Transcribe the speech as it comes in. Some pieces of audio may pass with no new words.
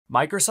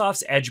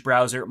Microsoft's Edge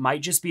browser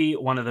might just be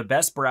one of the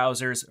best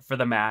browsers for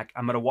the Mac.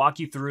 I'm going to walk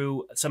you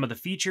through some of the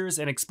features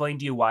and explain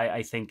to you why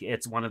I think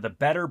it's one of the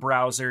better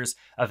browsers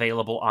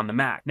available on the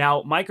Mac.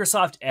 Now,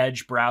 Microsoft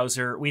Edge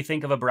browser, we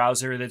think of a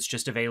browser that's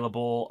just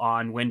available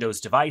on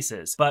Windows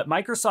devices, but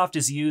Microsoft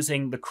is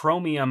using the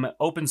Chromium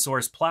open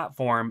source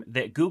platform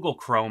that Google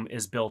Chrome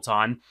is built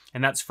on,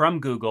 and that's from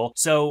Google.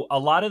 So a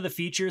lot of the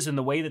features and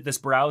the way that this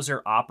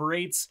browser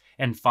operates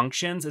and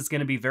functions is going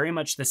to be very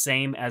much the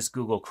same as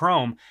Google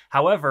Chrome.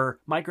 However,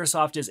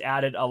 Microsoft has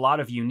added a lot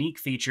of unique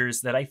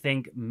features that I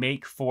think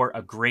make for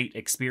a great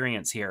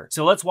experience here.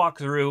 So let's walk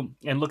through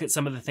and look at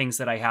some of the things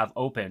that I have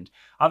opened.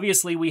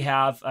 Obviously, we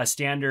have a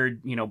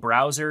standard,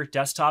 browser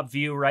desktop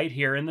view right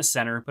here in the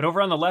center, but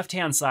over on the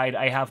left-hand side,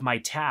 I have my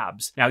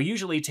tabs. Now,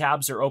 usually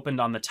tabs are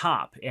opened on the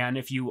top, and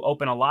if you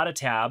open a lot of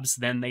tabs,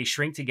 then they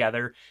shrink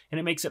together, and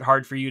it makes it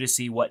hard for you to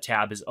see what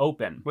tab is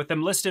open. With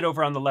them listed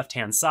over on the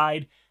left-hand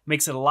side,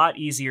 makes it a lot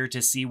easier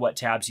to see what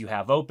tabs you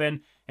have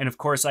open. And of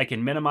course, I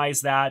can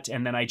minimize that,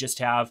 and then I just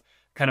have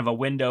kind of a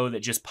window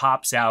that just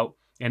pops out,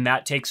 and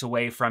that takes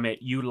away from it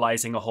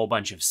utilizing a whole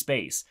bunch of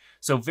space.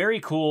 So very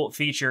cool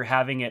feature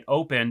having it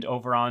opened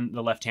over on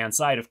the left-hand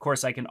side. Of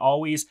course, I can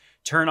always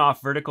turn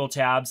off vertical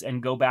tabs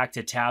and go back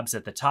to tabs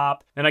at the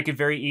top. Then I could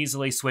very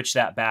easily switch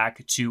that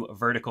back to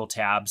vertical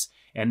tabs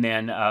and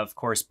then, of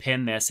course,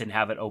 pin this and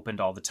have it opened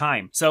all the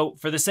time. So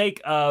for the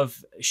sake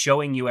of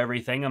showing you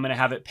everything, I'm going to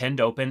have it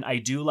pinned open. I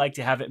do like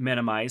to have it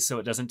minimized so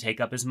it doesn't take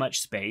up as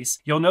much space.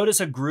 You'll notice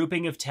a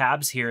grouping of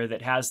tabs here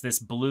that has this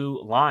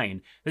blue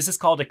line. This is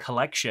called a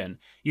collection.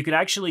 You can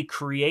actually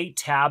create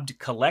tabbed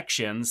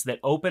collections that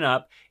open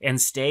up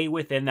and stay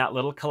within that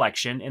little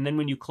collection. And then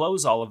when you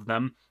close all of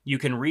them, you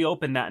can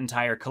reopen that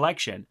entire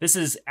collection. This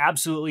is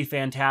absolutely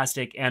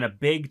fantastic and a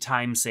big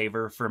time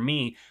saver for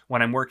me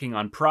when I'm working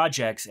on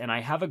projects and I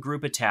have a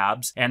group of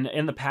tabs. And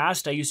in the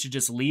past, I used to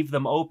just leave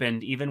them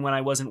opened even when I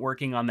wasn't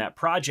working on that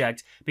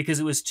project because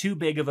it was too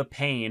big of a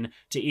pain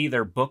to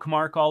either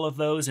bookmark all of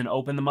those and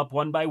open them up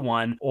one by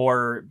one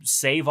or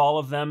save all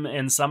of them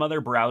in some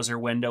other browser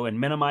window and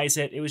minimize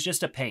it. It was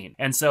just a pain.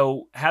 And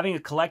so having a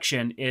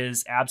collection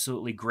is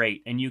absolutely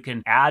great. And you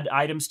can add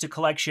items to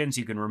collections.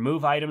 You can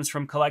remove items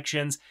from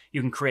collections.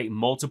 You can create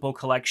multiple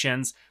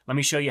collections. Let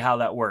me show you how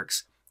that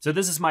works. So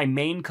this is my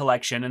main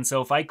collection, and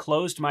so if I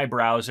closed my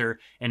browser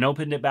and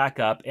opened it back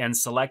up and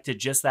selected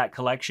just that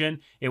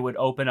collection, it would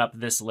open up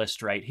this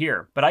list right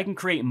here. But I can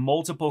create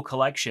multiple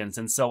collections,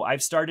 and so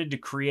I've started to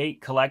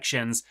create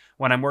collections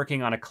when I'm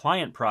working on a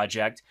client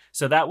project,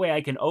 so that way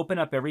I can open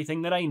up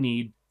everything that I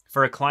need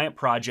for a client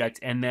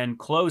project and then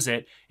close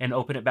it and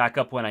open it back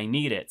up when I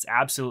need it. It's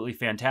absolutely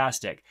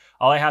fantastic.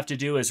 All I have to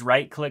do is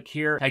right click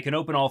here. I can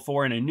open all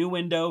four in a new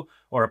window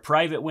or a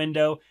private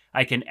window.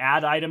 I can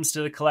add items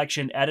to the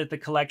collection, edit the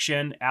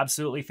collection,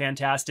 absolutely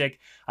fantastic.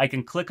 I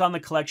can click on the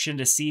collection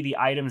to see the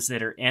items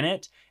that are in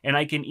it, and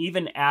I can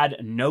even add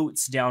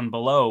notes down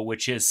below,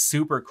 which is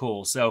super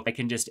cool. So I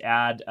can just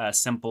add a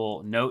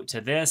simple note to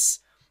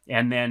this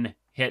and then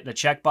hit the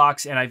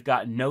checkbox, and I've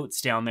got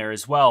notes down there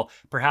as well.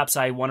 Perhaps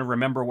I want to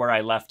remember where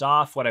I left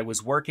off, what I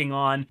was working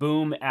on.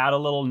 Boom, add a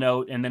little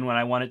note, and then when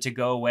I want it to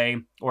go away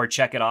or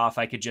check it off,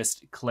 I could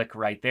just click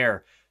right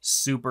there.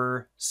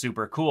 Super,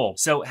 super cool.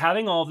 So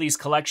having all of these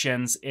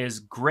collections is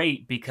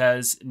great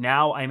because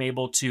now I'm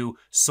able to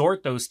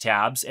sort those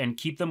tabs and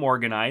keep them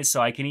organized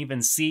so I can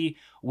even see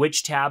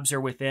which tabs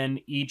are within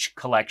each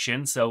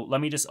collection. So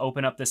let me just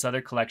open up this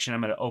other collection.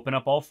 I'm going to open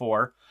up all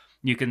four.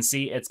 You can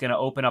see it's going to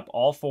open up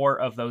all four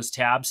of those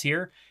tabs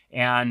here.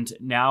 And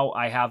now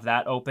I have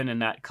that open in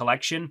that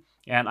collection,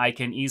 and I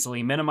can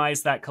easily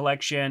minimize that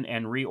collection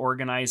and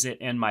reorganize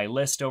it in my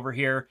list over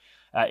here.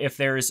 If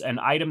there's an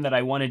item that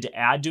I wanted to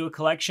add to a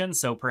collection,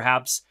 so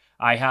perhaps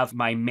I have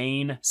my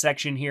main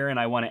section here and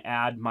I want to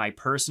add my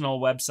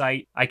personal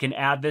website, I can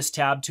add this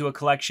tab to a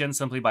collection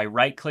simply by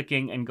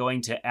right-clicking and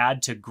going to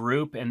add to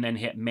group and then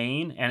hit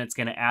main, and it's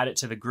going to add it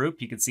to the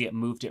group. You can see it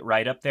moved it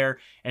right up there,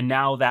 and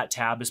now that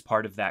tab is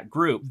part of that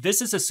group.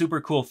 This is a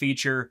super cool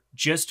feature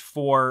just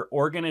for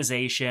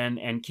organization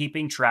and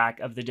keeping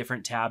track of the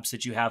different tabs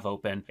that you have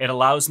open. It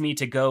allows me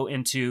to go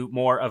into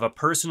more of a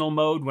personal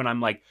mode when I'm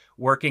like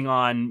working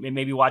on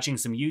maybe watching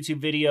some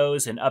YouTube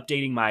videos and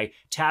updating my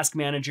task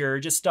manager,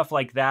 just stuff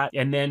like that,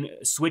 and then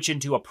switch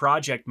into a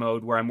project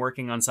mode where I'm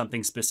working on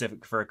something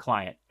specific for a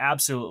client.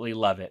 Absolutely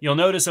love it. You'll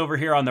notice over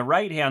here on the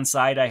right-hand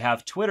side, I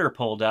have Twitter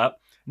pulled up.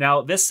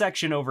 Now, this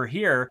section over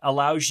here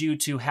allows you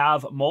to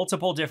have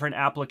multiple different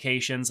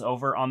applications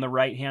over on the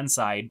right-hand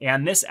side,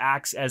 and this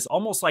acts as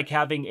almost like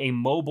having a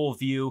mobile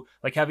view,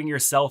 like having your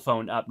cell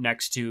phone up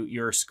next to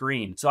your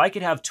screen. So I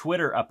could have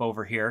Twitter up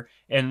over here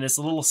in this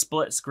little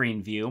split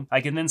screen view.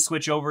 I can then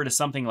switch over to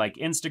something like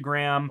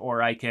Instagram,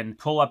 or I can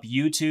pull up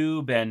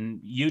YouTube,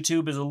 and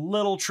YouTube is a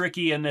little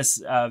tricky in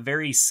this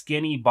very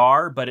skinny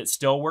bar, but it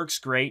still works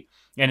great.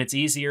 and it's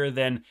easier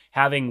than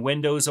having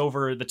windows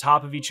over the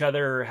top of each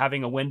other or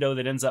having a window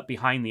that ends up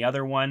behind the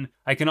other one.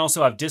 I can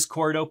also have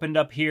Discord opened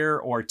up here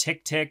or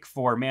TickTick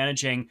for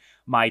managing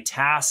my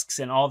tasks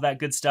and all that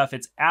good stuff.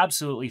 It's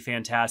absolutely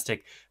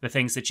fantastic, the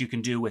things that you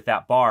can do with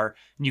that bar.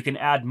 And you can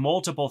add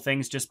multiple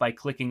things just by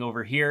clicking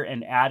over here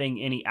and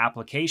adding any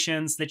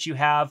applications that you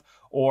have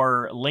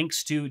or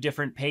links to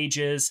different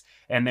pages.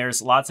 And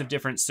there's lots of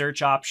different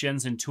search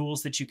options and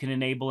tools that you can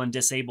enable and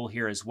disable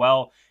here as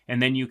well.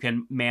 And then you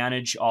can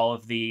manage all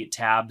of the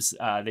tabs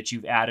that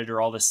you've added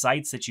or all the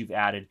sites that you've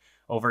added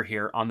over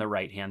here on the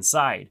right-hand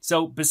side.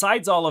 So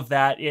besides all of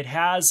that, it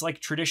has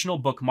like traditional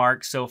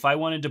bookmarks. So if I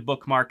wanted to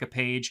bookmark a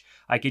page,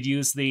 I could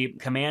use the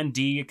Command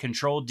D,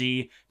 Control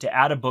D to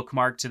add a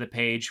bookmark to the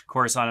page. Of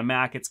course, on a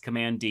Mac, it's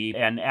Command D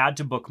and add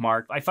to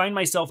bookmark. I find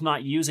myself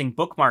not using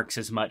bookmarks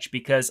as much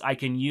because I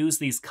can use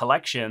these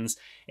collections,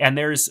 and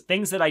there's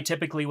things that I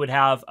typically would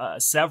have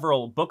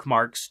several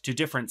bookmarks to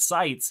different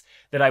sites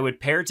that I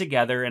would pair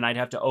together, and I'd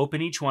have to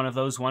open each one of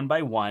those one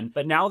by one.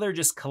 But now they're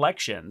just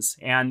collections,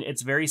 and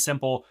it's very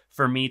simple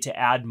for me to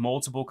add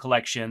multiple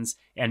collections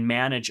and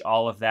manage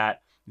all of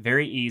that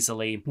very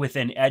easily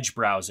within Edge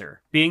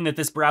browser. Being that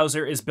this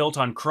browser is built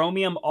on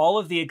Chromium, all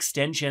of the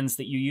extensions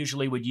that you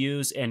usually would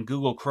use in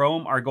Google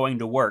Chrome are going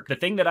to work. The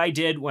thing that I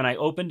did when I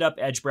opened up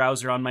Edge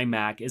browser on my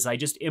Mac is I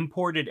just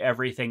imported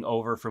everything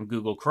over from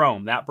Google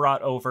Chrome. That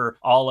brought over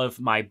all of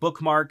my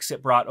bookmarks,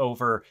 it brought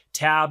over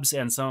tabs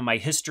and some of my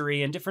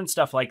history and different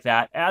stuff like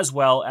that, as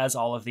well as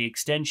all of the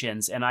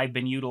extensions. And I've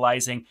been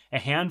utilizing a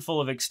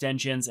handful of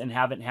extensions and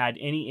haven't had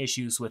any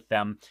issues with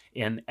them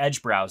in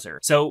Edge browser.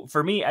 So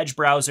for me, Edge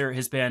browser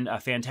has been a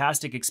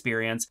fantastic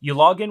experience. You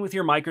log in with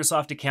your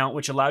Microsoft account,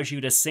 which allows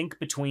you to sync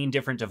between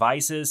different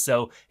devices.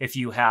 So if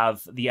you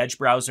have the Edge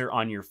browser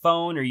on your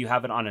phone or you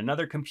have it on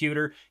another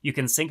computer, you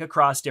can sync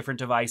across different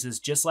devices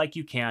just like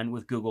you can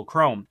with Google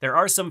Chrome. There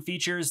are some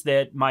features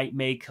that might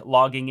make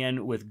logging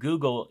in with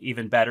Google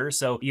even better.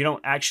 So you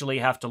don't actually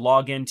have to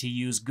log in to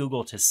use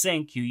Google to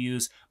sync. You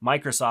use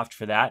Microsoft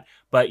for that,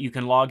 but you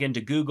can log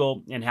into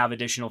Google and have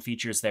additional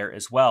features there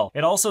as well.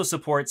 It also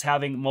supports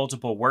having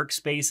multiple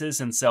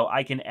workspaces, and so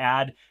I can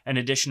add an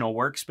additional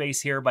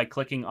workspace here by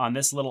clicking on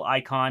this little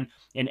icon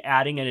and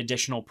adding an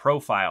additional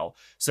profile.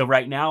 So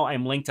right now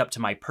I'm linked up to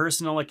my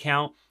personal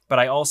account, but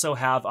I also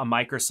have a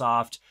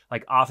Microsoft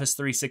like Office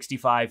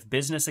 365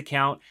 business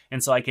account,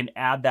 and so I can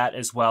add that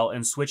as well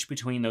and switch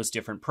between those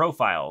different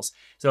profiles.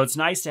 So it's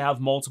nice to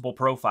have multiple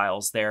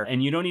profiles there,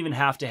 and you don't even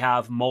have to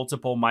have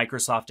multiple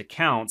Microsoft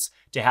accounts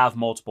to have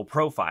multiple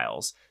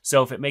profiles.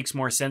 So if it makes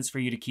more sense for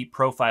you to keep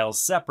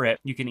profiles separate,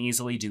 you can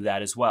easily do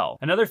that as well.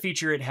 Another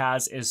feature it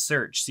has is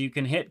search. So you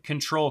can hit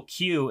Control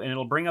Q and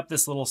it'll bring up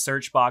this little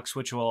search box,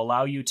 which will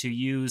allow you to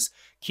use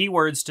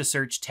keywords to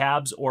search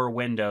tabs or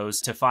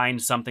windows to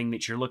find something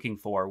that you're looking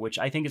for, which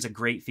I think is a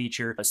great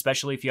feature,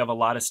 especially if you have a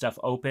lot of stuff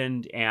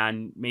opened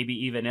and maybe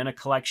even in a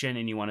collection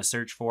and you want to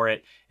search for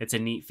it. It's a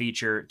neat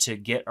feature to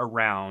get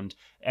around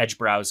Edge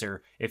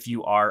browser if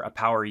you are a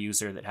power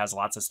user that has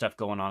lots of stuff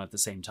going on at the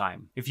same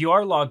time. If you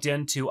are logged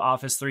into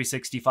Office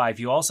 365,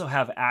 you also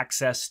have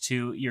access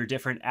to your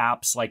different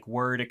apps like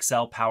Word,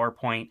 Excel,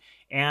 PowerPoint,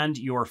 and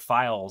your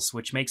files,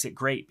 which makes it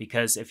great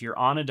because if you're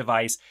on a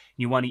device,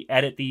 you want to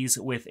edit these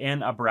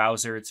within a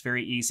browser, it's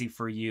very easy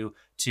for you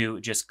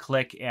to just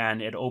click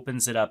and it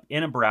opens it up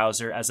in a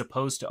browser as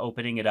opposed to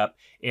opening it up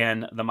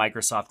in the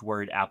Microsoft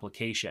Word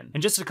application.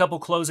 And just a couple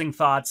closing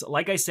thoughts.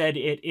 Like I said,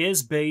 it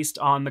is based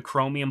on the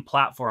Chromium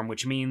platform,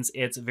 which means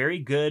it's very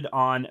good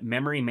on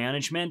memory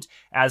management.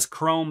 As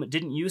Chrome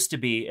didn't used to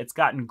be, it's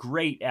gotten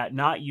great at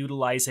not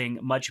utilizing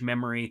much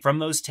memory from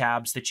those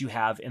tabs that you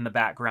have in the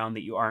background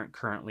that you aren't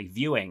currently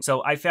viewing.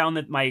 So I found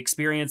that my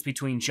experience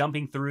between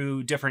jumping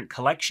through different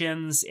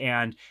collections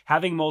and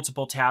having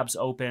multiple tabs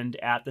opened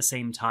at the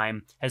same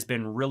time has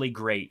been really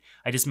great.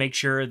 I just make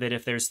sure that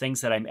if there's things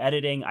that I'm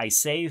editing, I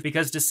save,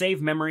 because to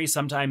save memory,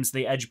 sometimes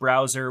the Edge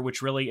browser,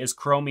 which really is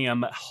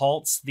Chromium,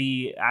 halts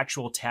the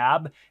actual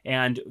tab,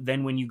 and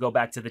then when you go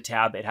back to the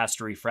tab, it has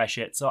to refresh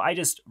it. So I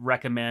just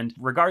recommend,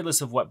 regardless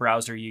of what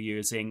browser you're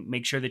using,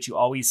 make sure that you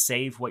always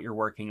save what you're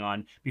working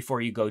on before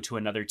you go to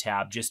another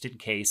tab, just in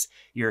case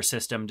your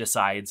system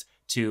decides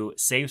to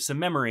save some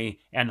memory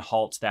and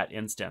halt that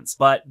instance.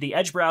 But the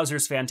Edge browser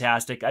is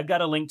fantastic. I've got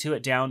a link to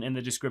it down in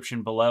the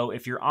description below.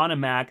 If you're on a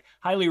Mac,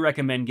 highly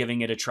recommend giving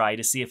it a try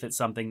to see if it's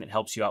something that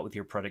helps you out with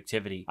your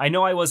productivity. I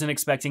know I wasn't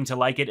expecting to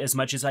like it as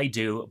much as I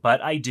do,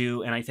 but I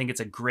do, and I think it's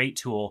a great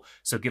tool,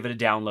 so give it a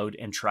download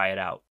and try it out.